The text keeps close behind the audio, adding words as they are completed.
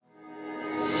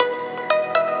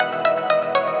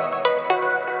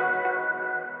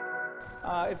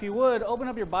if you would, open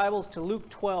up your Bibles to Luke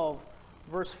 12,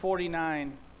 verse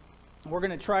 49. We're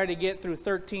going to try to get through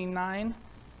 13:9,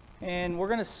 and we're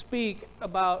going to speak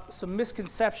about some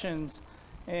misconceptions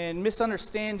and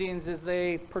misunderstandings as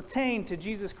they pertain to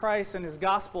Jesus Christ and His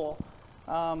gospel,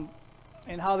 and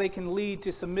how they can lead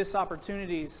to some missed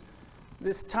opportunities.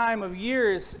 This time of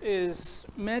year is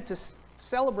meant to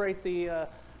celebrate the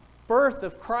birth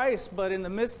of Christ, but in the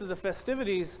midst of the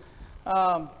festivities,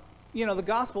 the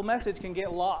gospel message can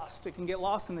get lost. It can get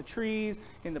lost in the trees,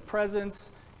 in the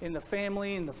presents, in the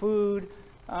family, in the food.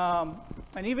 And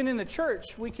even in the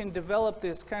church, we can develop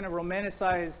this kind of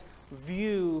romanticized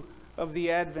view of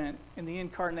the Advent and the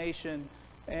Incarnation.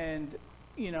 And,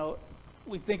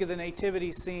 we think of the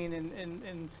nativity scene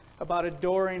and about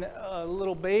adoring a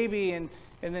little baby, and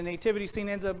the nativity scene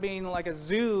ends up being like a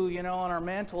zoo, on our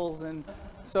mantles. And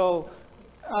so,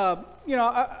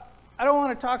 I don't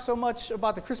want to talk so much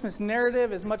about the Christmas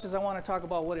narrative as much as I want to talk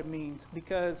about what it means,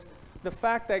 because the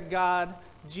fact that God,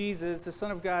 Jesus, the Son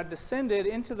of God, descended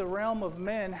into the realm of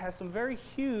men has some very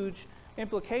huge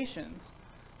implications.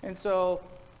 And so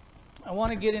I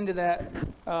want to get into that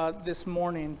this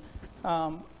morning.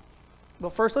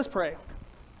 But first, let's pray.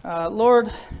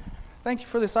 Lord, thank you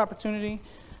for this opportunity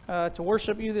to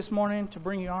worship you this morning, to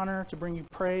bring you honor, to bring you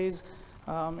praise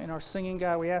in our singing,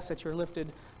 God. We ask that you're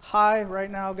lifted high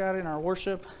right now, God, in our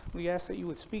worship. We ask that you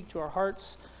would speak to our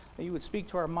hearts, that you would speak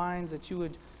to our minds, that you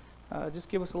would just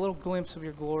give us a little glimpse of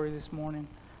your glory this morning.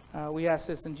 We ask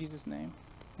this in Jesus' name.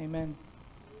 Amen.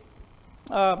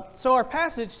 So our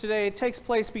passage today takes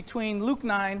place between Luke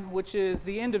 9, which is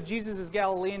the end of Jesus'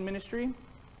 Galilean ministry,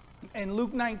 and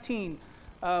Luke 19,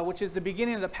 which is the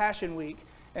beginning of the Passion Week.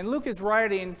 And Luke is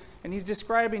writing, and he's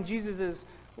describing Jesus'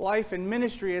 life and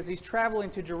ministry as he's traveling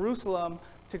to Jerusalem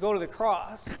to go to the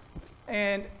cross.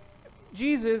 And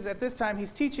Jesus, at this time,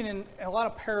 he's teaching in a lot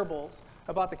of parables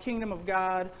about the kingdom of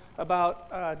God,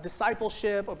 about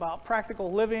discipleship, about practical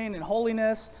living and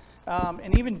holiness,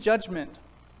 and even judgment.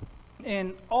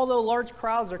 And although large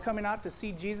crowds are coming out to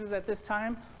see Jesus at this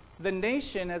time, the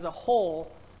nation as a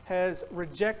whole has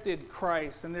rejected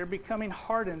Christ, and they're becoming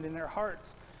hardened in their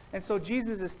hearts. And so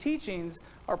Jesus' teachings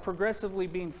are progressively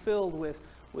being filled with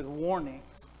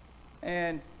warnings.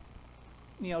 And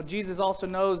Jesus also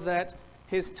knows that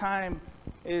his time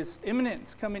is imminent.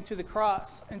 It's coming to the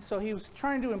cross. And so he was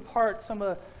trying to impart some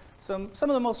of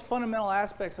the most fundamental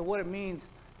aspects of what it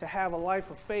means to have a life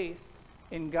of faith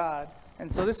in God.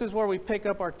 And so this is where we pick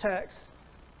up our text.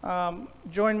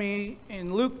 Join me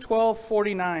in Luke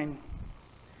 12:49.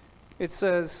 It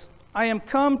says, "I am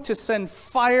come to send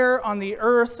fire on the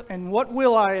earth, and what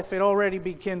will I if it already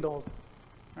be kindled?"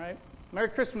 Right? Merry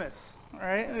Christmas. All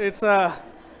right? It's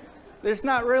there's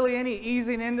not really any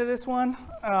easing into this one.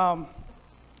 But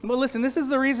listen, this is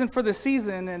the reason for the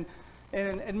season, and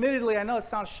admittedly, I know it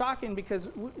sounds shocking because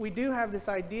we do have this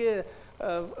idea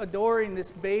of adoring this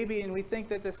baby, and we think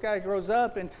that this guy grows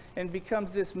up and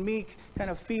becomes this meek, kind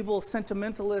of feeble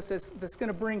sentimentalist that's going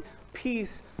to bring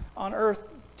peace on earth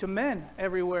to men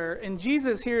everywhere. And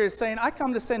Jesus here is saying, I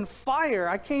come to send fire.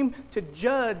 I came to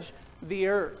judge the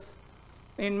earth.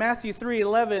 In Matthew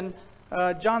 3:11,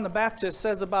 John the Baptist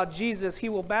says about Jesus, he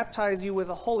will baptize you with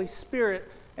the Holy Spirit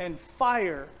and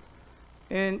fire.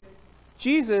 And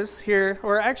Jesus here,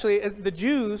 or actually the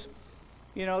Jews,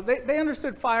 they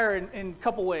understood fire in a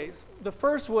couple ways. The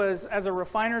first was as a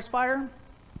refiner's fire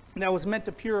that was meant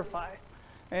to purify.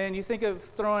 And you think of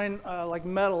throwing like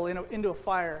metal into a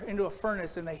fire, into a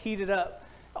furnace, and they heat it up.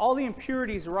 All the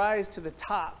impurities rise to the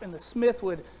top, and the smith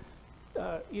would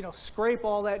scrape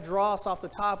all that dross off the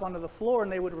top onto the floor,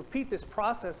 and they would repeat this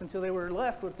process until they were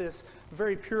left with this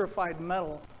very purified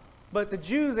metal. But the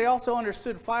Jews, they also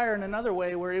understood fire in another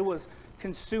way, where it was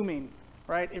consuming,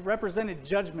 right? It represented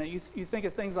judgment. You think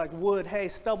of things like wood, hay,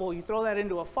 stubble. You throw that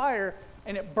into a fire,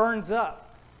 and it burns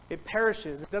up. It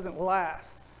perishes. It doesn't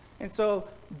last. And so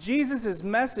Jesus'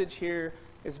 message here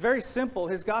is very simple.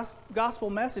 His gospel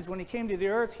message, when he came to the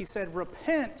earth, he said,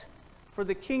 repent, for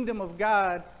the kingdom of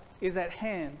God is at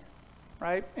hand,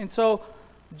 right? And so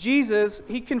Jesus,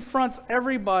 he confronts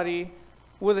everybody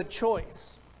with a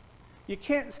choice. You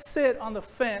can't sit on the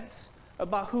fence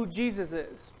about who Jesus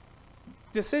is.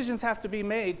 Decisions have to be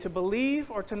made to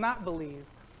believe or to not believe,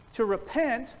 to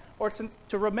repent or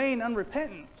to remain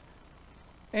unrepentant.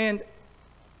 And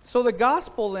so the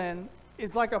gospel then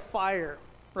is like a fire,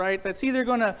 right? That's either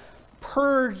going to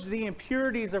purge the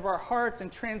impurities of our hearts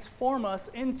and transform us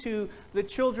into the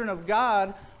children of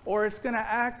God, or it's going to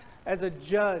act as a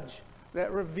judge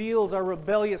that reveals our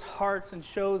rebellious hearts and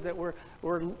shows that we're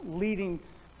leading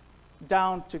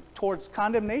towards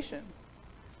condemnation.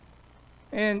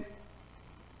 And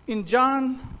in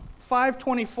John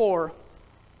 5:24,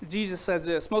 Jesus says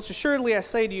this, "Most assuredly I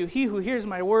say to you, he who hears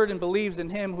my word and believes in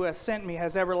him who has sent me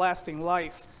has everlasting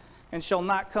life, and shall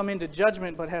not come into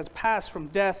judgment, but has passed from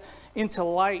death into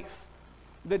life."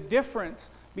 The difference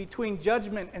between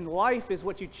judgment and life is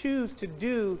what you choose to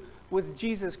do with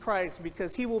Jesus Christ,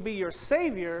 because he will be your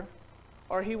Savior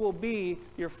or he will be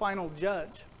your final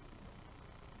judge.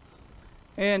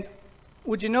 And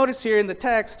would you notice here in the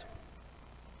text,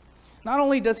 not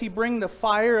only does he bring the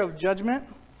fire of judgment,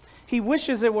 he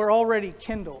wishes it were already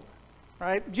kindled,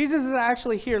 right? Jesus is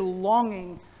actually here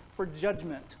longing for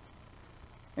judgment.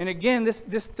 And again,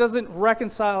 this doesn't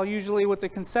reconcile usually with the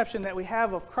conception that we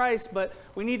have of Christ, but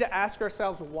we need to ask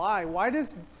ourselves why. Why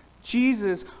does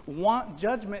Jesus want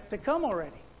judgment to come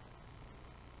already?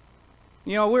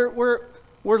 You know,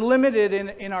 we're limited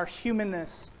in our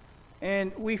humanness,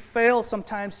 and we fail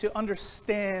sometimes to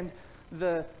understand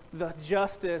the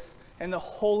justice and the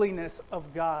holiness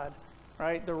of God,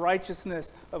 right? The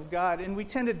righteousness of God. And we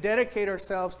tend to dedicate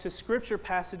ourselves to scripture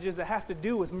passages that have to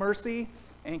do with mercy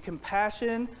and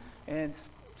compassion and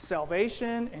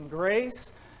salvation and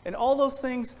grace. And all those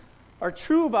things are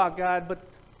true about God, but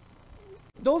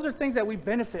those are things that we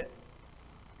benefit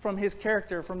from his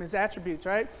character, from his attributes,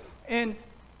 right? And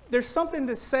there's something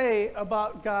to say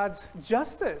about God's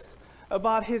justice,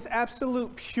 about his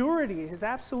absolute purity, his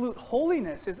absolute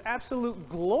holiness, his absolute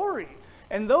glory.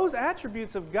 And those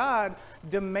attributes of God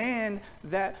demand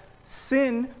that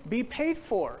sin be paid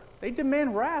for. They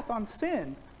demand wrath on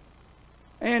sin.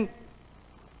 And,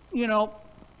 you know,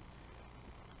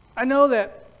 I know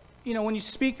that, you know, when you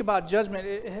speak about judgment,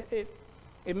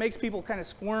 it makes people kind of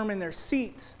squirm in their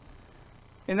seats.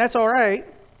 And that's all right.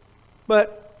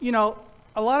 But, you know,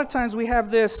 a lot of times we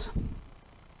have this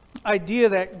idea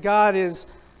that God is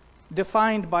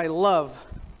defined by love.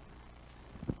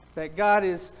 That God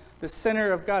is the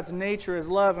center of God's nature is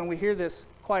love. And we hear this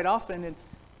quite often.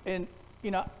 And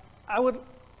you know, I would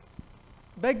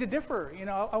beg to differ. You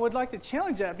know, I would like to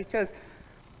challenge that, because,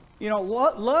 you know,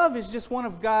 love is just one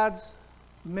of God's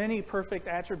many perfect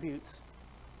attributes.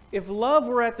 If love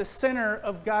were at the center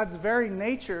of God's very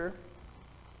nature,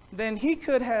 then he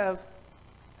could have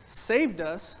saved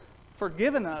us,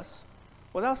 forgiven us,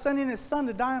 without sending his son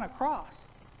to die on a cross,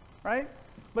 right?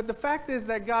 But the fact is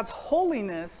that God's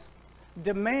holiness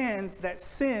demands that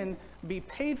sin be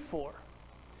paid for.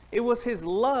 It was his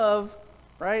love,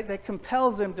 right, that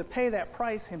compels him to pay that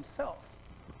price himself.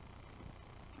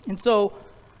 And so,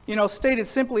 you know, stated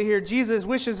simply here, Jesus'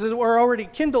 wishes were already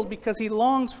kindled because he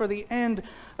longs for the end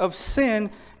of sin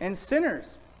and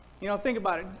sinners. You know, think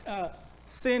about it.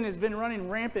 Sin has been running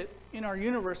rampant in our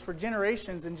universe for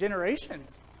generations and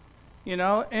generations. You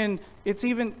know, and it's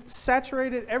even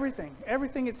saturated everything.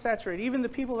 Everything is saturated, even the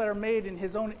people that are made in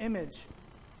his own image.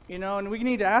 You know, and we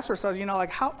need to ask ourselves, you know,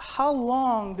 like how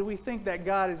long do we think that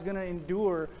God is going to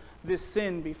endure this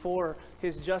sin before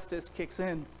his justice kicks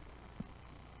in?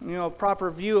 You know, a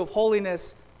proper view of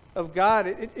holiness of God,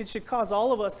 it should cause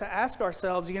all of us to ask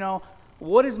ourselves, you know,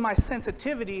 what is my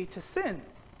sensitivity to sin?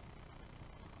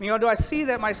 You know, do I see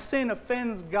that my sin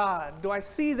offends God? Do I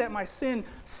see that my sin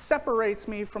separates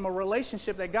me from a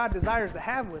relationship that God desires to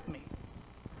have with me?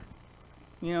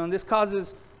 You know, and this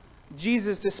causes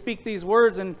Jesus to speak these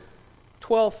words in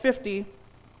 12:50.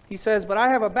 He says, "But I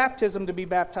have a baptism to be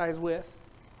baptized with,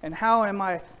 and how am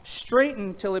I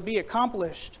straitened till it be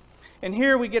accomplished?" And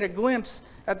here we get a glimpse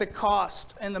at the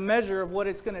cost and the measure of what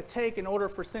it's going to take in order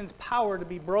for sin's power to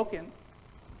be broken.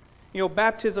 You know,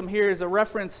 baptism here is a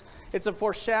reference, it's a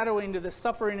foreshadowing to the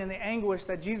suffering and the anguish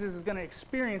that Jesus is going to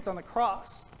experience on the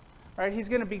cross. Right? He's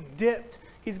going to be dipped.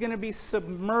 He's going to be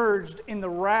submerged in the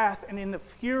wrath and in the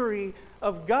fury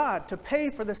of God to pay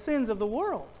for the sins of the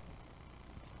world.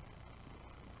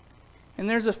 And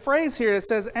there's a phrase here that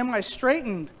says, "Am I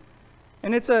straitened?"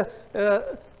 And it's a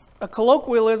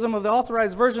colloquialism of the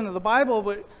authorized version of the Bible,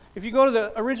 but if you go to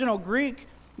the original Greek,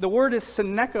 the word is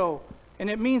syneko, and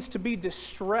it means to be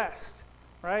distressed,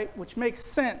 right? Which makes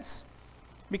sense,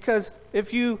 because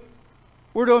if you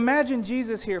were to imagine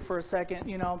Jesus here for a second,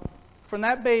 you know, from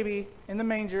that baby in the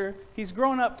manger, he's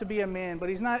grown up to be a man, but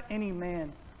he's not any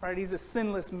man, right? He's a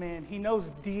sinless man. He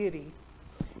knows deity.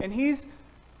 And he's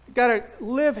got to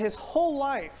live his whole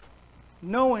life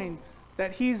knowing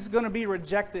that he's going to be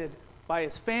rejected by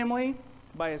his family,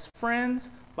 by his friends,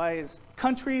 by his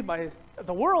country, by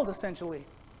the world, essentially.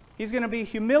 He's going to be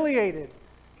humiliated.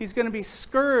 He's going to be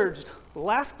scourged,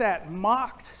 laughed at,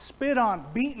 mocked, spit on,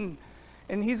 beaten,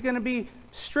 and he's going to be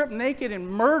stripped naked and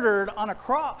murdered on a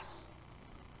cross.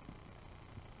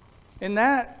 And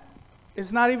that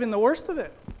is not even the worst of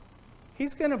it.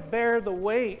 He's going to bear the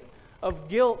weight of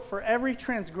guilt for every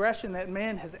transgression that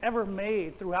man has ever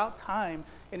made throughout time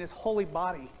in his holy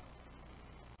body.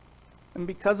 And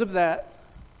because of that,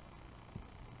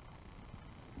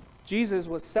 Jesus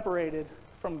was separated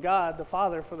from God the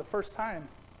Father for the first time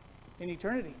in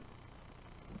eternity.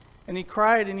 And he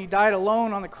cried and he died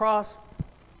alone on the cross,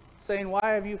 saying,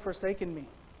 "Why have you forsaken me?"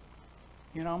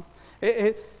 You know,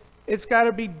 it's got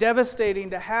to be devastating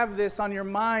to have this on your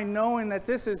mind, knowing that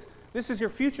this is your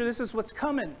future, this is what's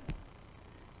coming.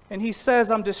 And he says,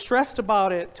 "I'm distressed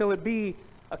about it till it be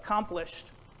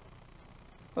accomplished."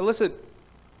 But listen,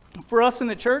 for us in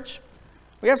the church,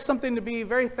 we have something to be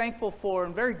very thankful for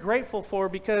and very grateful for,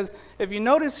 because if you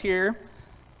notice here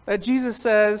that Jesus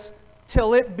says,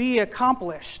 "till it be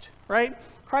accomplished," right?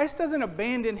 Christ doesn't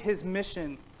abandon his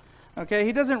mission. Okay,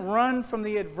 he doesn't run from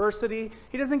the adversity.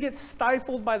 He doesn't get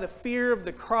stifled by the fear of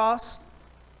the cross.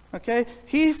 Okay,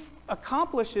 he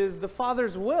accomplishes the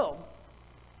Father's will.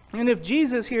 And if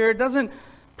Jesus here doesn't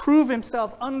prove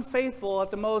himself unfaithful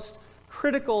at the most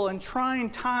critical and trying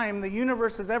time the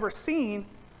universe has ever seen,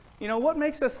 you know, what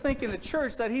makes us think in the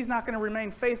church that he's not going to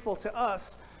remain faithful to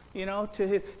us, you know,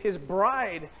 to his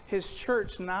bride, his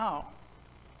church now?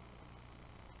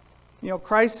 You know,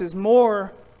 Christ is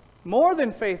more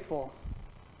than faithful.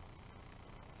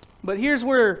 But here's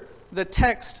where the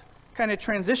text kind of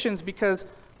transitions, because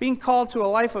being called to a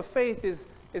life of faith is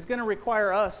going to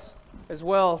require us as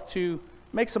well to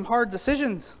make some hard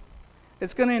decisions.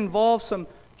 It's going to involve some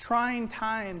trying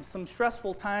times, some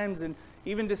stressful times, and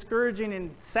even discouraging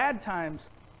and sad times.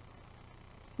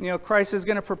 You know, Christ is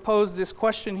going to propose this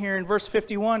question here in verse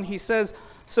 51. He says,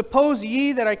 "Suppose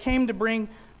ye that I came to bring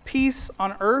peace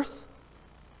on earth?"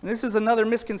 And this is another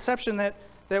misconception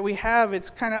that we have. It's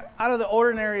kind of out of the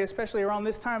ordinary, especially around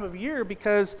this time of year,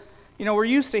 because, you know, we're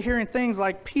used to hearing things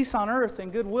like peace on earth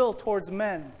and goodwill towards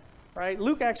men, right?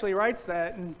 Luke actually writes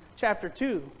that in chapter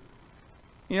 2.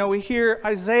 You know, we hear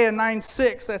Isaiah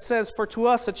 9:6 that says, "For to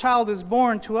us a child is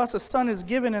born, to us a son is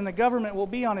given, and the government will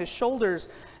be on his shoulders,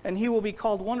 and he will be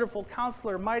called Wonderful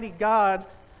Counselor, Mighty God,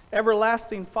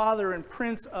 Everlasting Father, and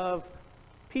Prince of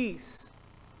Peace."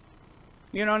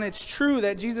 You know, and it's true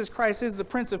that Jesus Christ is the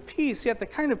Prince of Peace, yet the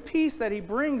kind of peace that he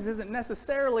brings isn't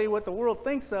necessarily what the world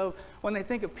thinks of when they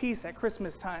think of peace at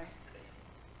Christmas time.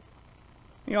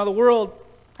 You know, the world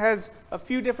has a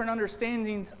few different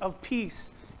understandings of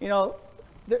peace. You know,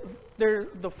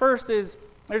 the first is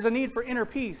there's a need for inner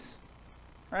peace,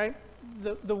 right?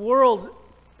 The world,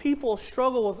 people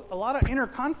struggle with a lot of inner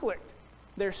conflict.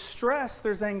 There's stress,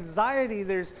 there's anxiety,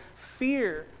 there's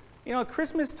fear. You know, at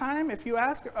Christmas time, if you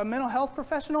ask a mental health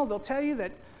professional, they'll tell you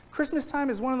that Christmas time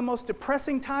is one of the most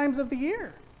depressing times of the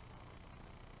year,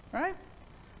 right?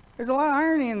 There's a lot of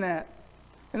irony in that.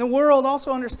 And the world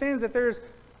also understands that there's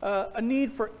a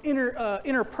need for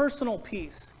interpersonal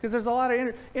peace, because there's a lot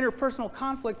of interpersonal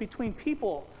conflict between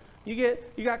people. You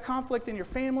got conflict in your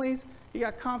families, you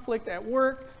got conflict at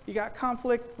work, you got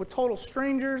conflict with total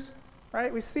strangers,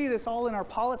 right? We see this all in our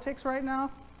politics right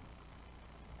now.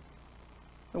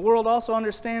 The world also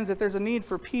understands that there's a need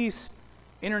for peace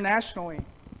internationally,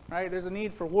 right? There's a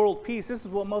need for world peace. This is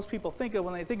what most people think of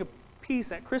when they think of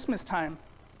peace at Christmas time.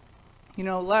 You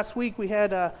know, last week we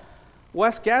had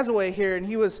Wes Gazaway here, and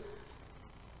he was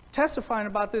testifying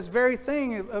about this very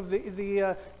thing of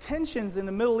the tensions in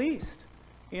the Middle East.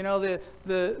 You know,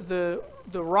 the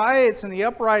riots and the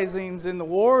uprisings and the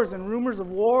wars and rumors of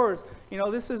wars. You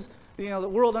know, this is, you know, the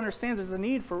world understands there's a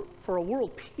need for a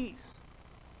world peace.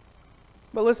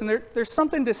 But listen, there's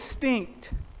something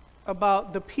distinct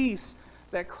about the peace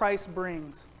that Christ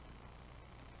brings.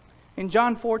 In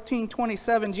John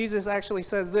 14:27, Jesus actually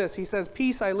says this. He says,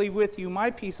 "Peace I leave with you,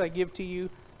 my peace I give to you.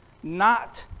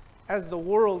 Not as the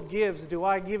world gives, do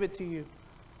I give it to you."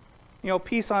 You know,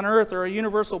 peace on earth, or a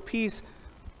universal peace,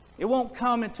 it won't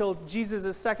come until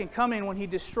Jesus' second coming, when he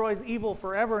destroys evil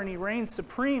forever and he reigns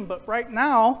supreme. But right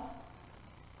now,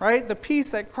 right, the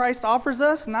peace that Christ offers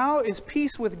us now is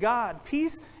peace with God,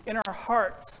 peace in our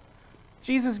hearts.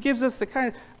 Jesus gives us the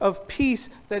kind of peace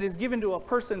that is given to a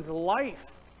person's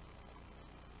life.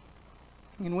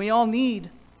 And we all need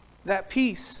that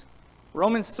peace.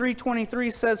 Romans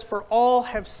 3:23 says, "For all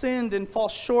have sinned and fall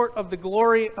short of the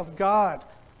glory of God."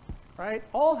 Right?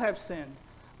 All have sinned.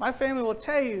 My family will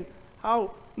tell you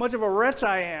how much of a wretch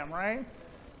I am, right?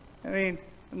 I mean,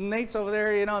 Nate's over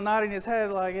there, you know, nodding his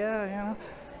head like, yeah, you know.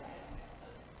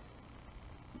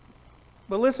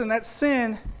 But listen, that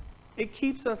sin, it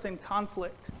keeps us in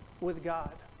conflict with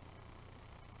God.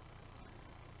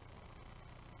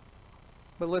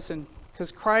 But listen,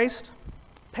 because Christ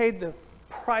paid the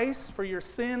price for your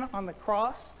sin on the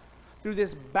cross through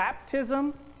this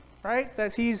baptism, right?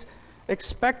 That he's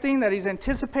expecting, that he's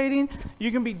anticipating, you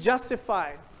can be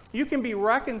justified. You can be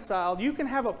reconciled. You can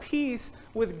have a peace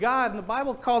with God. And the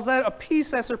Bible calls that a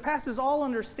peace that surpasses all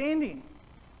understanding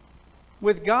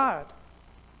with God.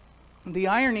 The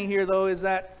irony here, though, is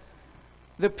that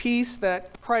the peace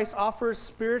that Christ offers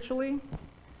spiritually,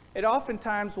 it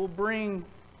oftentimes will bring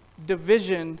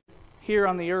division here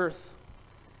on the earth.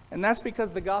 And that's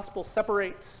because the gospel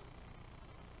separates.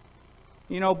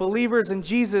 You know, believers in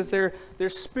Jesus, they're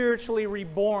spiritually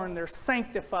reborn, they're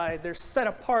sanctified, they're set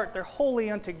apart, they're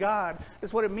holy unto God.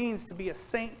 That's what it means to be a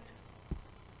saint.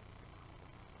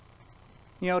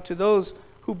 You know, to those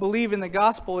who believe in the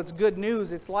gospel, it's good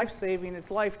news, it's life-saving,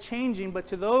 it's life-changing. But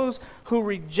to those who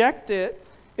reject it,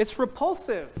 it's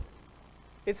repulsive.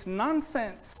 It's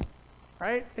nonsense,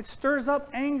 right? It stirs up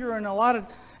anger in a lot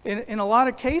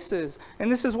of cases.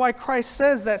 And this is why Christ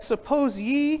says that, suppose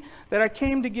ye that I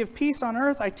came to give peace on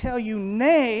earth, I tell you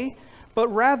nay, but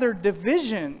rather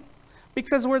division.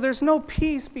 Because where there's no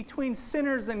peace between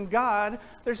sinners and God,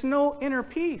 there's no inner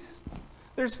peace.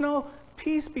 There's no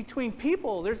peace between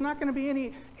people. There's not going to be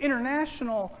any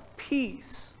international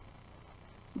peace.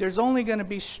 There's only going to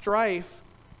be strife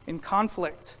and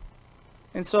conflict.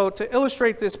 And so to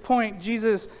illustrate this point,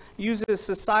 Jesus uses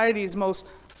society's most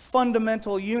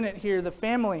fundamental unit here, the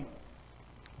family.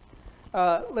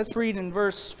 Let's read in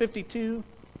verse 52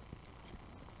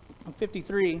 and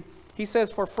 53. He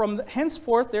says, for from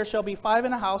henceforth there shall be 5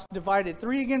 in a house, divided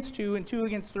 3 against 2, and 2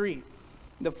 against 3.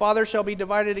 The father shall be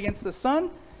divided against the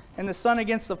son, and the son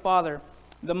against the father.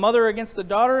 The mother against the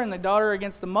daughter, and the daughter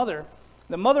against the mother.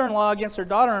 The mother-in-law against her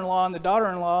daughter-in-law, and the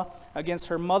daughter-in-law against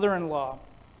her mother-in-law.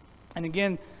 And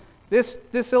again, this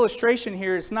illustration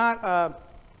here is not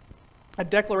a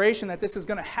declaration that this is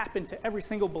going to happen to every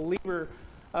single believer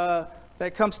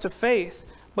that comes to faith.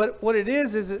 But what it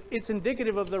is it's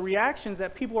indicative of the reactions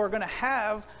that people are going to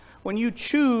have when you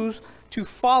choose to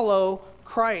follow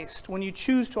Christ, when you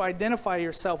choose to identify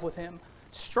yourself with Him.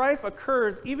 Strife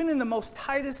occurs even in the most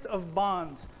tightest of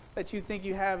bonds that you think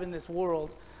you have in this world.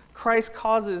 Christ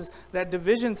causes that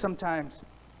division sometimes,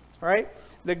 right?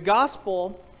 The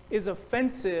gospel is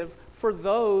offensive for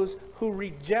those who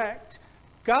reject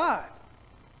God.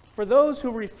 For those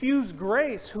who refuse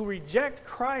grace, who reject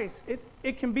Christ,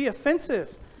 it can be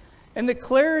offensive. And the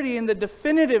clarity and the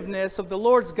definitiveness of the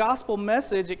Lord's gospel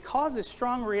message, it causes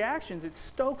strong reactions. It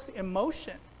stokes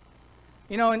emotion.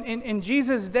 You know, in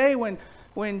Jesus' day,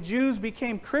 when Jews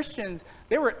became Christians,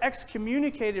 they were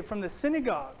excommunicated from the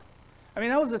synagogue. I mean,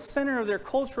 that was the center of their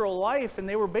cultural life, and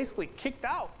they were basically kicked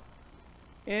out.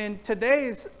 In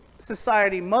today's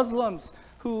society, Muslims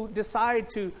who decide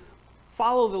to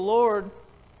follow the Lord,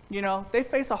 you know, they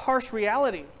face a harsh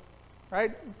reality,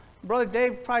 right? Brother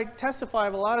Dave probably testified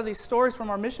of a lot of these stories from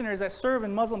our missionaries that serve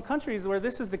in Muslim countries where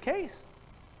this is the case.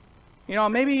 You know,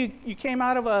 maybe you came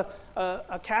out of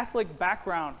a Catholic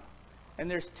background, and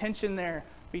there's tension there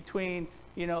between,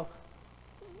 you know,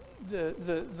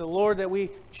 the Lord that we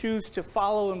choose to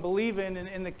follow and believe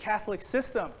in the Catholic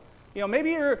system. You know,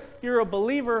 maybe you're a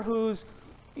believer who's,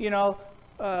 you know,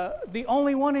 the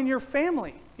only one in your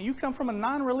family. You come from a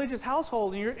non-religious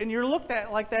household, and you're looked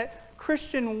at like that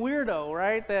Christian weirdo,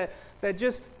 right? That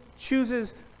just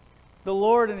chooses the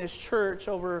Lord and His church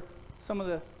over some of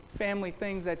the family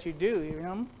things that you do, you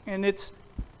know? And it's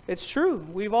true.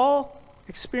 We've all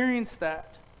experienced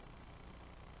that.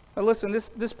 But listen,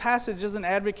 this passage doesn't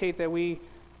advocate that we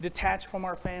detach from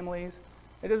our families.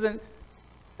 It doesn't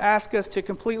ask us to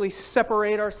completely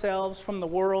separate ourselves from the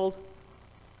world,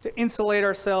 to insulate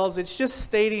ourselves. It's just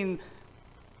stating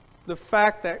the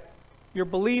fact that your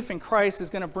belief in Christ is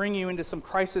going to bring you into some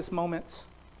crisis moments.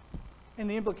 And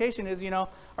the implication is, you know,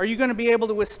 are you going to be able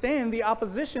to withstand the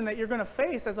opposition that you're going to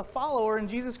face as a follower in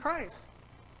Jesus Christ?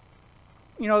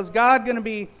 You know, is God going to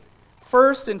be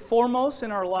first and foremost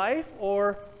in our life,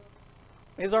 or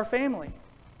is our family?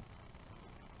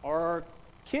 Or our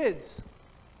kids?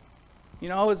 You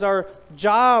know, is our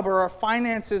job or our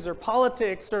finances or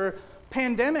politics or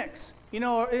pandemics? You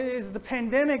know, is the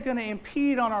pandemic going to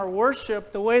impede on our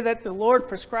worship the way that the Lord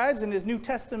prescribes in His New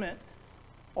Testament?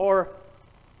 Or,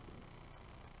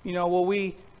 you know, will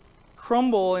we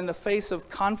crumble in the face of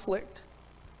conflict?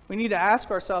 We need to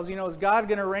ask ourselves, you know, is God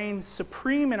going to reign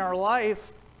supreme in our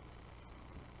life?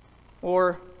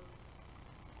 Or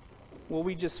will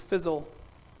we just fizzle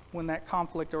when that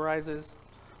conflict arises?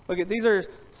 Look, these are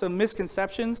some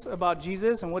misconceptions about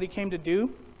Jesus and what He came to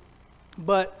do,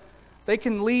 but they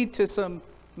can lead to some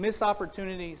missed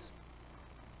opportunities,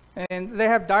 and they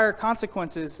have dire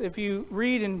consequences. If you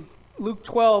read in Luke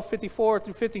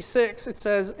 12:54-56, it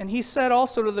says, "And He said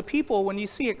also to the people, when you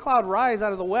see a cloud rise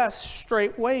out of the west,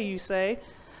 straightway you say,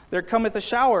 there cometh a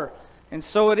shower, and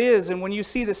so it is. And when you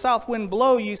see the south wind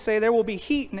blow, you say, there will be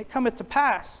heat, and it cometh to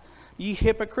pass. Ye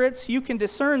hypocrites, you can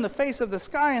discern the face of the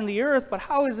sky and the earth, but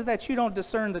how is it that you don't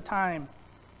discern the time?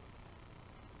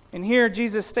 And here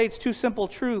Jesus states two simple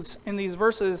truths in these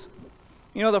verses.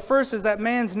 The first is that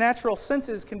man's natural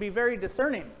senses can be very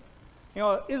discerning.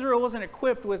 Israel wasn't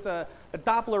equipped with a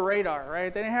Doppler radar,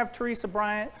 right? They didn't have Teresa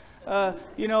Bryant,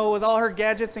 with all her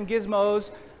gadgets and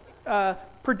gizmos,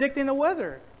 predicting the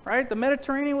weather, right? The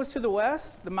Mediterranean was to the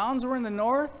west, the mountains were in the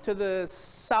north, to the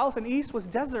south and east was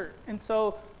desert. And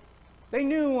so they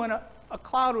knew when a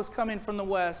cloud was coming from the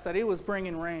west that it was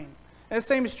bringing rain. And the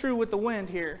same is true with the wind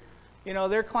here.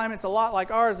 Their climate's a lot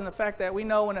like ours in the fact that we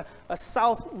know when a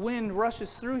south wind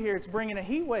rushes through here, it's bringing a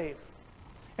heat wave.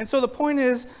 And so the point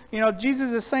is,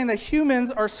 Jesus is saying that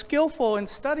humans are skillful in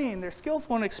studying, they're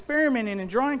skillful in experimenting and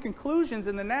drawing conclusions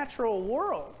in the natural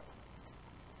world.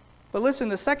 But listen,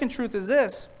 the second truth is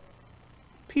this: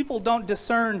 people don't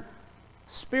discern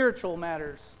spiritual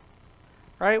matters,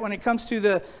 right? When it comes to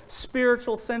the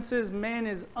spiritual senses, man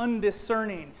is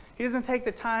undiscerning. He doesn't take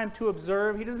the time to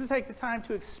observe. He doesn't take the time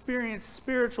to experience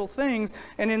spiritual things.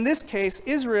 And in this case,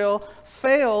 Israel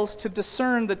fails to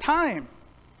discern the time.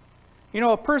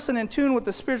 A person in tune with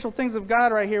the spiritual things of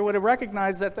God right here would have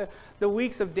recognized that the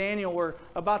weeks of Daniel were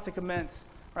about to commence.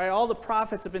 Right? All the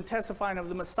prophets have been testifying of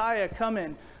the Messiah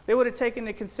coming. They would have taken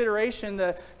into consideration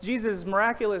Jesus'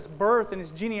 miraculous birth and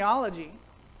his genealogy.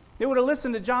 They would have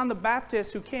listened to John the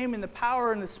Baptist, who came in the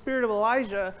power and the spirit of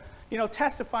Elijah,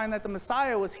 testifying that the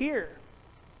Messiah was here.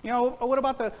 What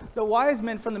about the wise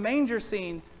men from the manger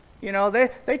scene?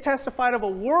 They testified of a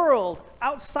world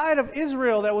outside of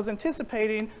Israel that was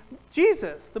anticipating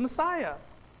Jesus, the Messiah.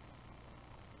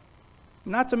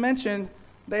 Not to mention,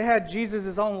 they had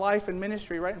Jesus' own life and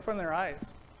ministry right in front of their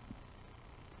eyes.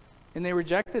 And they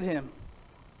rejected him.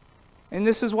 And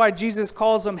this is why Jesus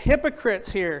calls them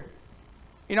hypocrites here.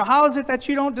 How is it that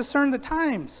you don't discern the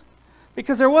times?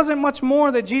 Because there wasn't much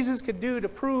more that Jesus could do to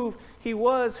prove he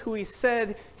was who he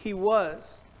said he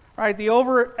was. Right? The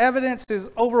evidence is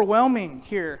overwhelming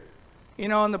here.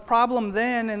 And the problem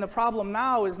then and the problem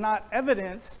now is not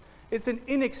evidence. It's an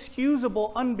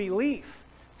inexcusable unbelief.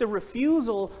 It's a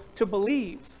refusal to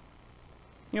believe.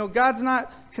 God's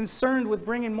not concerned with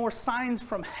bringing more signs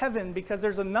from heaven because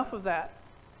there's enough of that.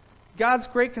 God's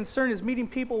great concern is meeting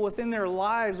people within their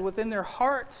lives, within their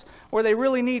hearts, where they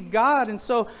really need God. And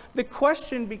so the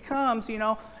question becomes,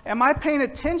 am I paying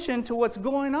attention to what's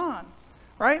going on?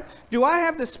 Right? Do I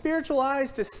have the spiritual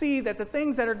eyes to see that the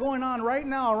things that are going on right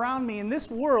now around me in this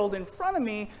world in front of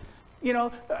me,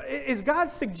 is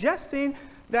God suggesting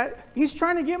that he's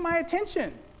trying to get my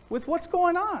attention with what's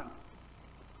going on?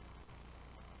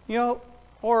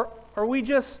 Or are we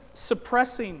just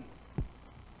suppressing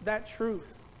that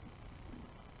truth?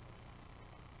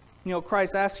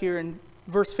 Christ asks here in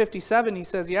verse 57, he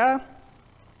says, yeah,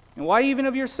 and why even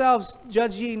of yourselves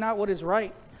judge ye not what is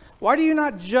right? Why do you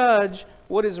not judge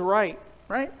what is right?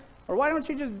 Right? Or why don't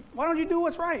you do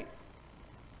what's right?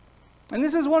 And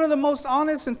this is one of the most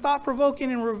honest and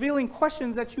thought-provoking and revealing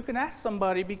questions that you can ask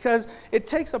somebody, because it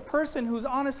takes a person who's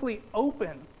honestly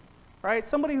open, right?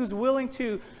 Somebody who's willing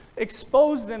to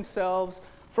expose themselves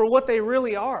for what they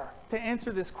really are to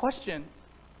answer this question.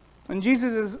 And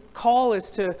Jesus' call is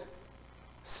to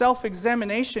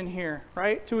self-examination here,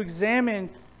 right? To examine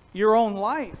your own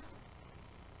life.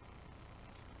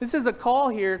 This is a call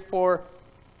here for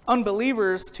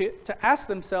unbelievers to ask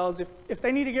themselves if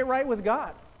they need to get right with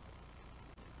God.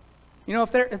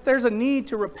 If there's a need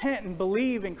to repent and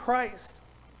believe in Christ.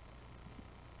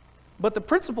 But the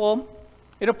principle,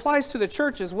 it applies to the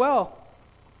church as well.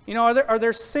 Are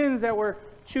there sins that we're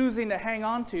choosing to hang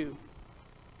on to?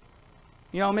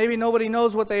 Maybe nobody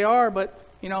knows what they are, but,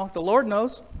 the Lord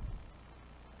knows.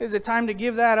 Is it time to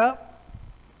give that up?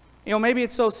 Maybe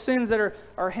it's those sins that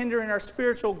are hindering our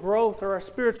spiritual growth or our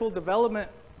spiritual development.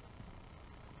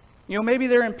 Maybe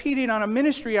they're impeding on a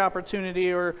ministry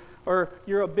opportunity or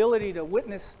your ability to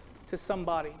witness to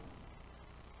somebody.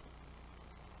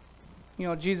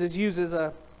 Jesus uses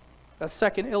a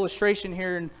second illustration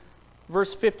here in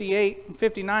verse 58 and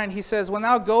 59. He says, when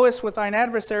thou goest with thine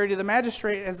adversary to the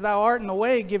magistrate, as thou art in the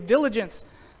way, give diligence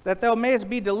that thou mayest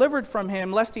be delivered from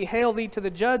him, lest he hale thee to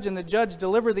the judge, and the judge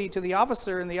deliver thee to the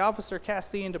officer, and the officer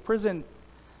cast thee into prison.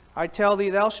 I tell thee,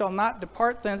 thou shalt not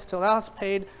depart thence till thou hast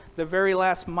paid the very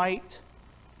last mite.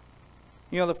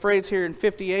 The phrase here in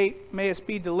 58, mayest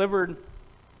be delivered,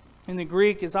 in the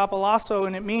Greek is apolasso,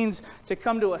 and it means to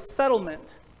come to a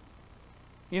settlement.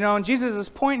 And Jesus'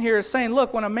 point here is saying,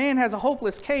 look, when a man has a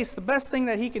hopeless case, the best thing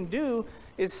that he can do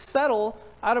is settle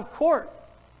out of court.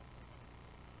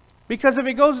 Because if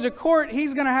it goes to court,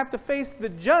 he's going to have to face the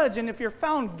judge. And if you're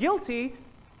found guilty,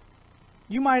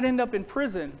 you might end up in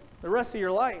prison the rest of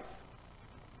your life.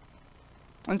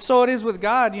 And so it is with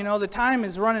God. The time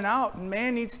is running out, and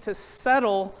man needs to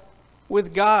settle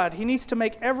with God. He needs to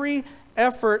make every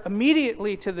effort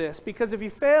immediately to this, because if you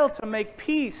fail to make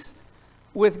peace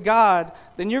with God,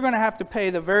 then you're going to have to pay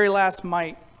the very last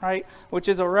mite, right? Which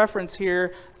is a reference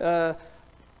here, an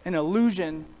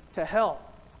allusion to hell.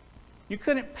 You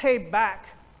couldn't pay back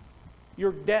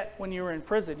your debt when you were in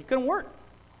prison. You couldn't work.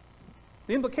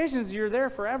 The implication is you're there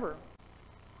forever.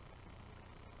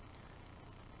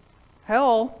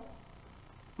 Hell,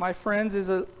 my friends, is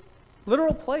a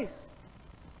literal place.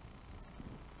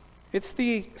 It's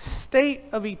the state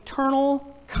of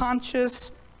eternal,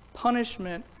 conscious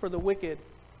punishment for the wicked.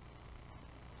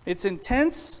 It's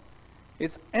intense,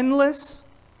 it's endless,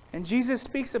 and Jesus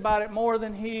speaks about it more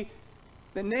than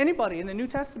anybody in the New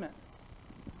Testament.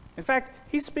 In fact,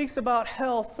 he speaks about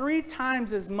hell 3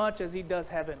 times as much as he does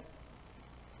heaven.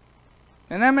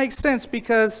 And that makes sense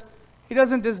because he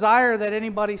doesn't desire that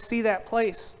anybody see that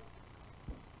place.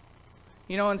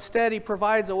 Instead, he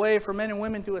provides a way for men and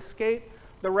women to escape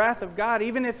the wrath of God,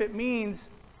 even if it means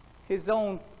his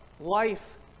own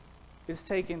life is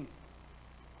taken.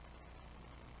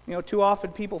 Too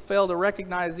often people fail to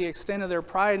recognize the extent of their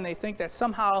pride, and they think that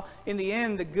somehow, in the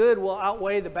end, the good will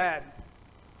outweigh the bad.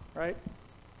 Right?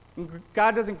 And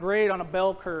God doesn't grade on a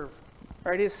bell curve.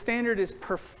 Right? His standard is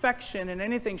perfection, and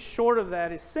anything short of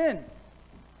that is sin.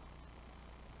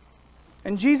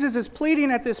 And Jesus is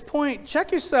pleading at this point,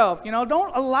 check yourself.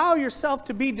 Don't allow yourself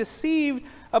to be deceived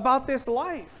about this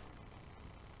life.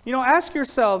 Ask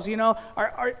yourselves,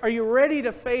 are you ready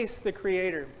to face the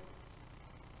Creator?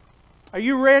 Are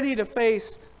you ready to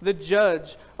face the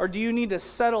Judge? Or do you need to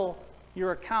settle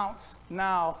your accounts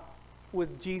now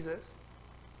with Jesus?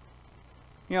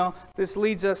 This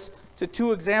leads us to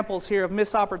 2 examples here of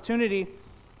missed opportunity.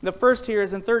 The first here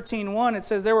is in 13:1. It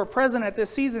says, there were present at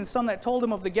this season some that told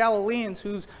him of the Galileans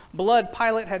whose blood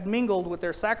Pilate had mingled with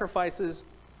their sacrifices.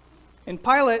 And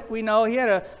Pilate, we know, he had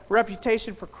a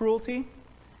reputation for cruelty.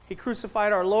 He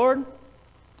crucified our Lord.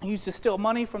 He used to steal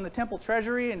money from the temple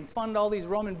treasury and fund all these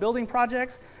Roman building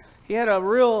projects. He had a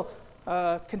real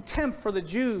contempt for the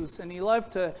Jews, and he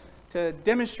loved to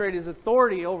demonstrate his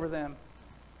authority over them.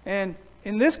 And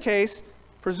in this case,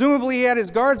 presumably he had his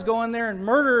guards go in there and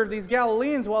murder these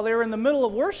Galileans while they were in the middle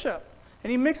of worship. And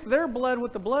he mixed their blood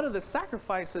with the blood of the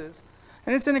sacrifices.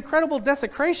 And it's an incredible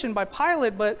desecration by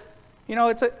Pilate, but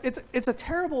it's a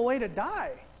terrible way to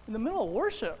die in the middle of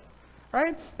worship.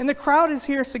 Right? And the crowd is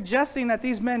here suggesting that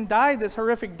these men died this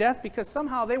horrific death because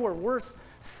somehow they were worse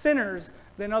sinners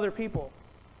than other people.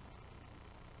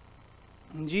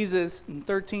 And Jesus, in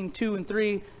 13:2 and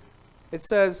 3, it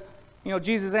says,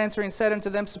 Jesus answering said unto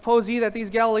them, suppose ye that these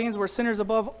Galileans were sinners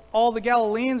above all the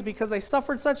Galileans because they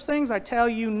suffered such things? I tell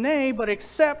you, nay, but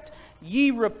except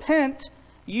ye repent,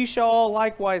 ye shall all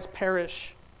likewise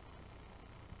perish.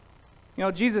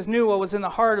 Jesus knew what was in the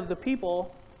heart of the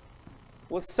people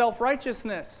was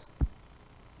self-righteousness.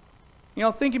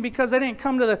 Thinking because they didn't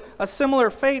come to a similar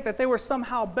fate that they were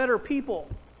somehow better people.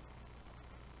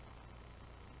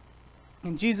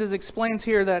 And Jesus explains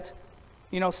here that,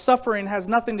 suffering has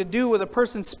nothing to do with a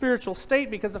person's spiritual state,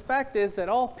 because the fact is that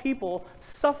all people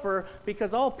suffer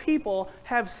because all people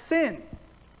have sin.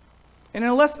 And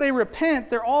unless they repent,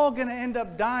 they're all going to end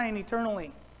up dying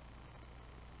eternally.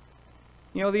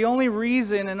 The only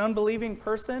reason an unbelieving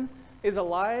person is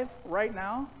alive right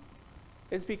now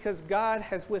is because God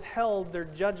has withheld their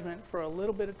judgment for a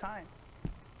little bit of time.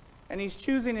 And He's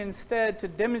choosing instead to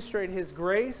demonstrate His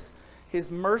grace,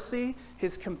 His mercy,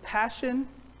 His compassion,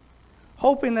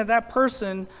 hoping that that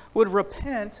person would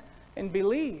repent and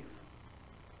believe.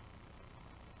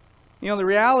 The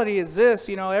reality is this,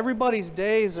 everybody's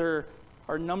days are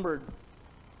numbered,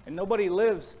 and nobody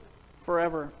lives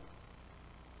forever.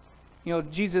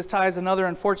 Jesus ties another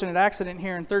unfortunate accident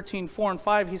here in 13:4 and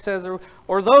 5. He says,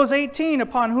 or those 18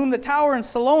 upon whom the tower in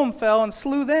Siloam fell and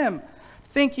slew them,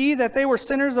 think ye that they were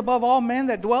sinners above all men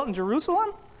that dwelt in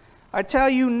Jerusalem? I tell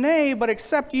you, nay, but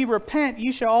except ye repent,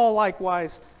 ye shall all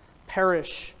likewise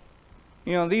perish.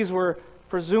 These were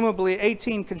presumably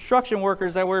 18 construction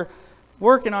workers that were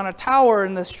working on a tower,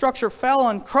 and the structure fell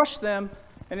and crushed them,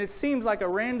 and it seems like a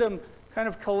random kind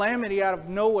of calamity out of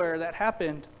nowhere that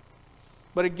happened.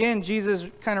 But again, Jesus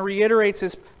kind of reiterates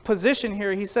his position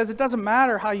here. He says it doesn't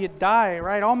matter how you die,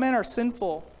 right? All men are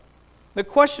sinful. The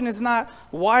question is not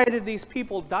why did these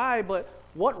people die, but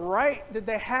what right did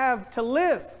they have to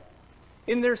live?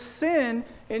 In their sin,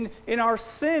 in our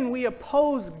sin, we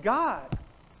oppose God.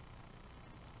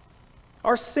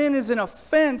 Our sin is an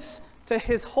offense to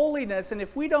His holiness, and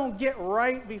if we don't get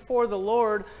right before the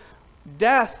Lord,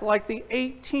 death, like the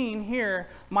 18 here,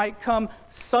 might come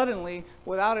suddenly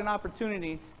without an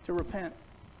opportunity to repent.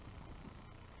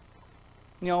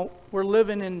 You know, we're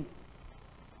living in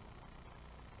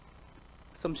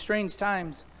some strange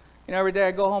times. You know, every day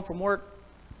I go home from work,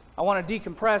 I want to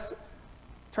decompress,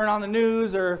 turn on the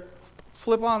news or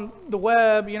flip on the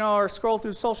web, you know, or scroll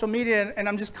through social media, and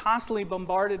I'm just constantly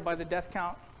bombarded by the death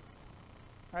count,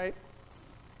 right?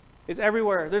 It's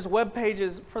everywhere. There's web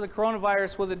pages for the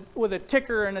coronavirus with a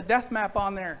ticker and a death map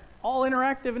on there, all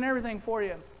interactive and everything for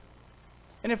you.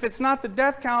 And if it's not the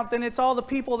death count, then it's all the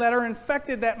people that are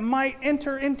infected that might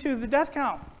enter into the death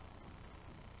count.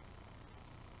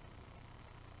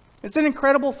 It's an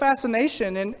incredible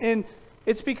fascination, and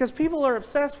it's because people are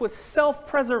obsessed with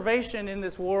self-preservation in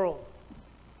this world.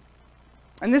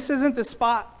 And this isn't the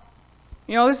spot.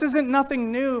 You know, this isn't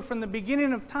nothing new. From the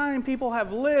beginning of time, people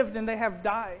have lived and they have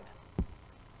died.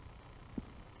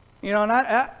 You know, and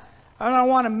I don't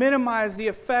want to minimize the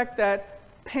effect that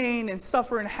pain and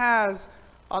suffering has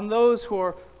on those who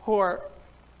are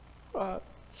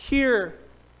here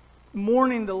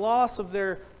mourning the loss of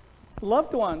their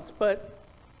loved ones. But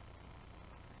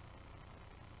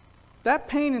that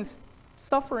pain and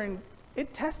suffering,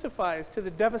 it testifies to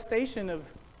the devastation of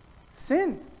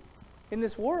sin in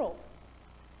this world.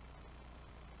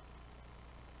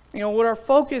 You know, what our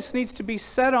focus needs to be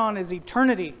set on is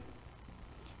eternity.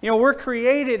 You know, we're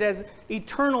created as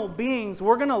eternal beings.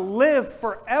 We're going to live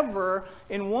forever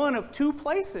in one of two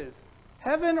places,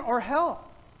 heaven or hell.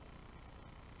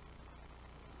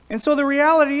 And so the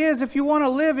reality is, if you want to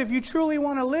live, if you truly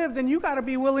want to live, then you got to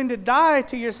be willing to die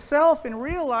to yourself and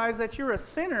realize that you're a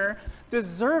sinner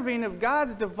deserving of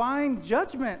God's divine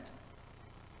judgment.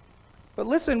 But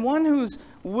listen, one who's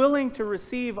willing to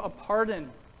receive a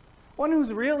pardon, one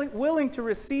who's really willing to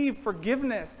receive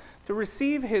forgiveness, to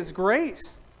receive His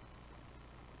grace,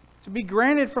 to be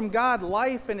granted from God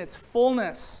life in its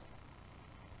fullness.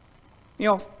 You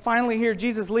know, finally here,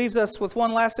 Jesus leaves us with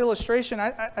one last illustration.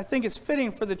 I think it's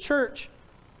fitting for the church.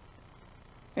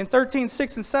 In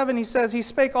 13:6 and 7, he says, "He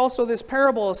spake also this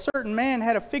parable. A certain man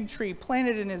had a fig tree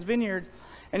planted in his vineyard,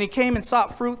 and he came and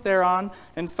sought fruit thereon,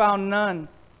 and found none.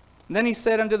 And then he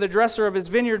said unto the dresser of his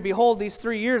vineyard, Behold, these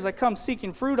 3 years I come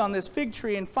seeking fruit on this fig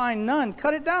tree, and find none.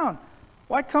 Cut it down.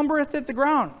 Why cumbereth it the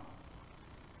ground?"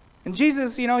 And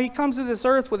Jesus, you know, He comes to this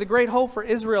earth with a great hope for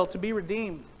Israel to be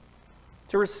redeemed,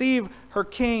 to receive her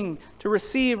king, to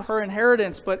receive her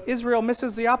inheritance. But Israel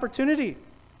misses the opportunity.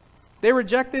 They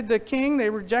rejected the king,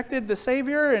 they rejected the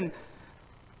Savior, and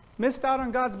missed out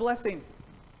on God's blessing.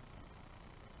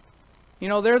 You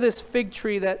know, they're this fig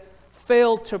tree that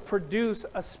failed to produce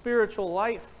a spiritual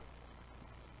life.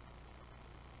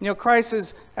 You know, Christ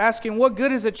is asking, what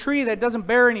good is a tree that doesn't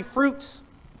bear any fruits?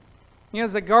 You know,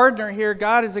 as a gardener here,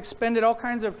 God has expended all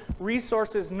kinds of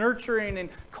resources nurturing and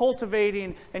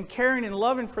cultivating and caring and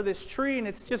loving for this tree, and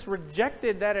it's just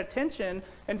rejected that attention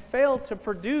and failed to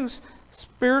produce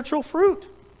spiritual fruit.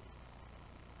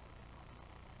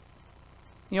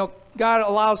 You know, God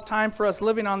allows time for us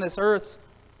living on this earth,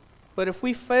 but if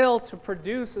we fail to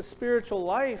produce a spiritual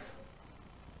life,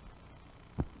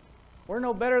 we're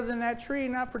no better than that tree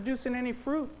not producing any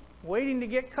fruit, waiting to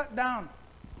get cut down.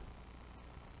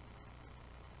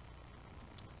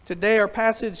 Today our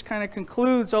passage kind of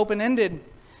concludes open-ended.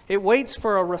 It waits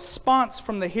for a response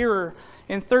from the hearer.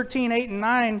 In 13:8 and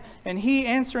 9, and he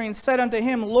answering said unto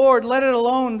him, Lord, let it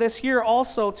alone this year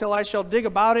also, till I shall dig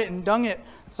about it and dung it,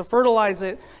 so fertilize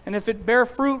it. And if it bear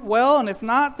fruit, well, and if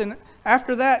not, then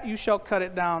after that you shall cut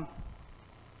it down.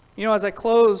 You know, as I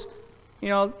close, you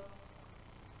know,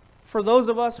 for those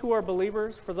of us who are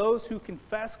believers, for those who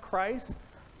confess Christ,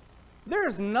 there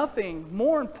is nothing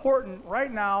more important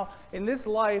right now in this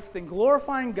life than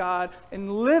glorifying God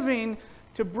and living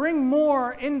to bring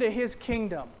more into His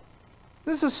kingdom.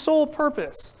 This is sole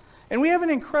purpose. And we have an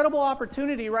incredible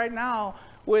opportunity right now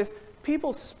with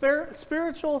people's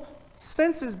spiritual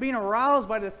senses being aroused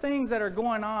by the things that are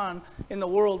going on in the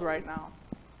world right now.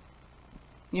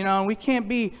 You know, and we can't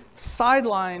be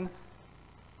sidelined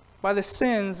by the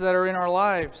sins that are in our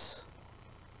lives.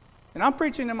 And I'm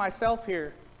preaching to myself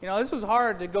here. You know, this was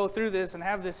hard to go through this and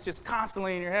have this just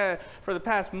constantly in your head for the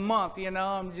past month, you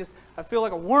know. I feel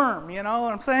like a worm, you know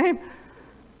what I'm saying?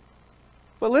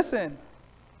 But listen,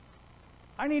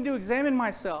 I need to examine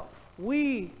myself.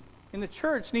 We in the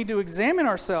church need to examine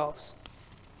ourselves.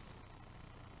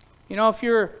 You know, if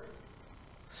your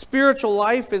spiritual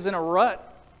life is in a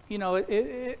rut, you know,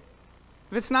 if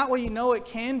it's not what you know it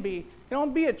can be,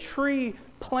 don't be a tree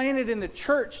planted in the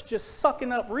church just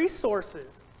sucking up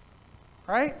resources.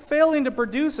 right? Failing to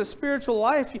produce a spiritual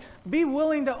life, be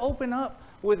willing to open up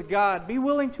with God. Be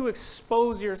willing to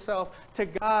expose yourself to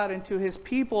God and to His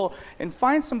people, and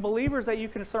find some believers that you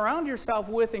can surround yourself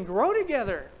with and grow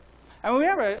together. I mean, we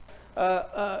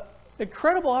have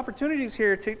incredible opportunities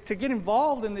here to get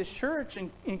involved in this church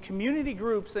and in community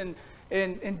groups and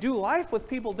do life with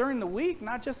people during the week,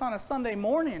 not just on a Sunday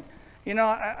morning. You know,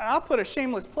 I'll put a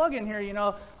shameless plug in here. You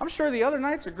know, I'm sure the other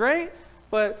nights are great,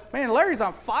 but man, Larry's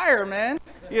on fire, man.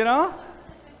 You know?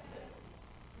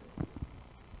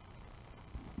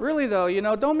 Really though, you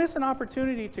know, don't miss an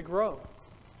opportunity to grow.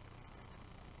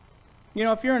 You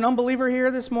know, if you're an unbeliever here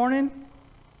this morning,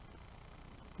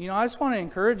 you know, I just want to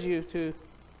encourage you to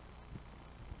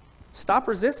stop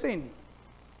resisting.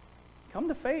 Come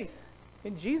to faith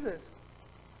in Jesus.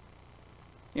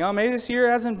 You know, maybe this year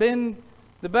hasn't been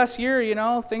the best year, you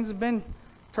know. Things have been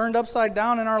turned upside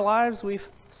down in our lives. We've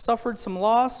suffered some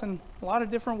loss in a lot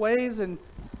of different ways. And,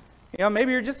 you know,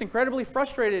 maybe you're just incredibly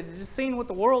frustrated just seeing what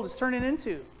the world is turning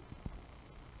into.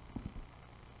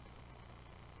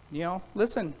 You know,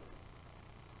 listen.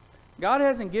 God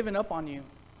hasn't given up on you.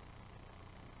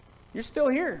 You're still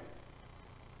here.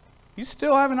 You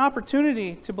still have an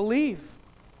opportunity to believe.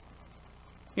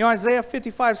 You know, Isaiah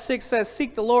 55:6 says,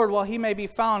 "Seek the Lord while He may be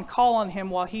found. Call on Him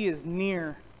while He is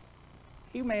near."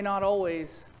 He may not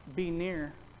always be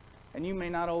near, and you may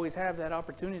not always have that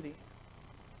opportunity.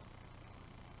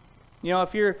 You know,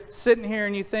 if you're sitting here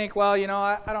and you think, well, you know,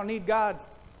 I don't need God.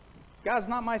 God's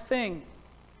not my thing.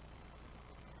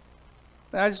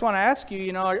 Then I just want to ask you,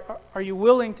 you know, are you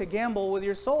willing to gamble with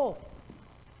your soul?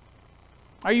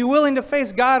 Are you willing to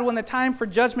face God when the time for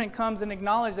judgment comes and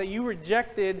acknowledge that you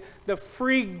rejected the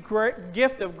free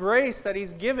gift of grace that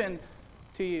He's given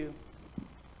to you?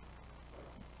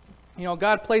 You know,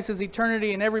 God places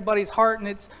eternity in everybody's heart, and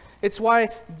it's why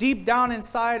deep down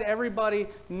inside everybody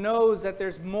knows that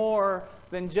there's more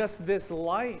than just this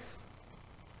life.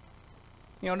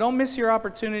 You know, don't miss your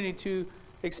opportunity to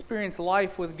experience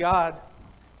life with God.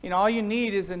 You know, all you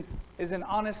need is an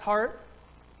honest heart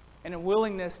and a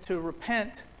willingness to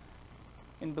repent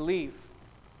and believe.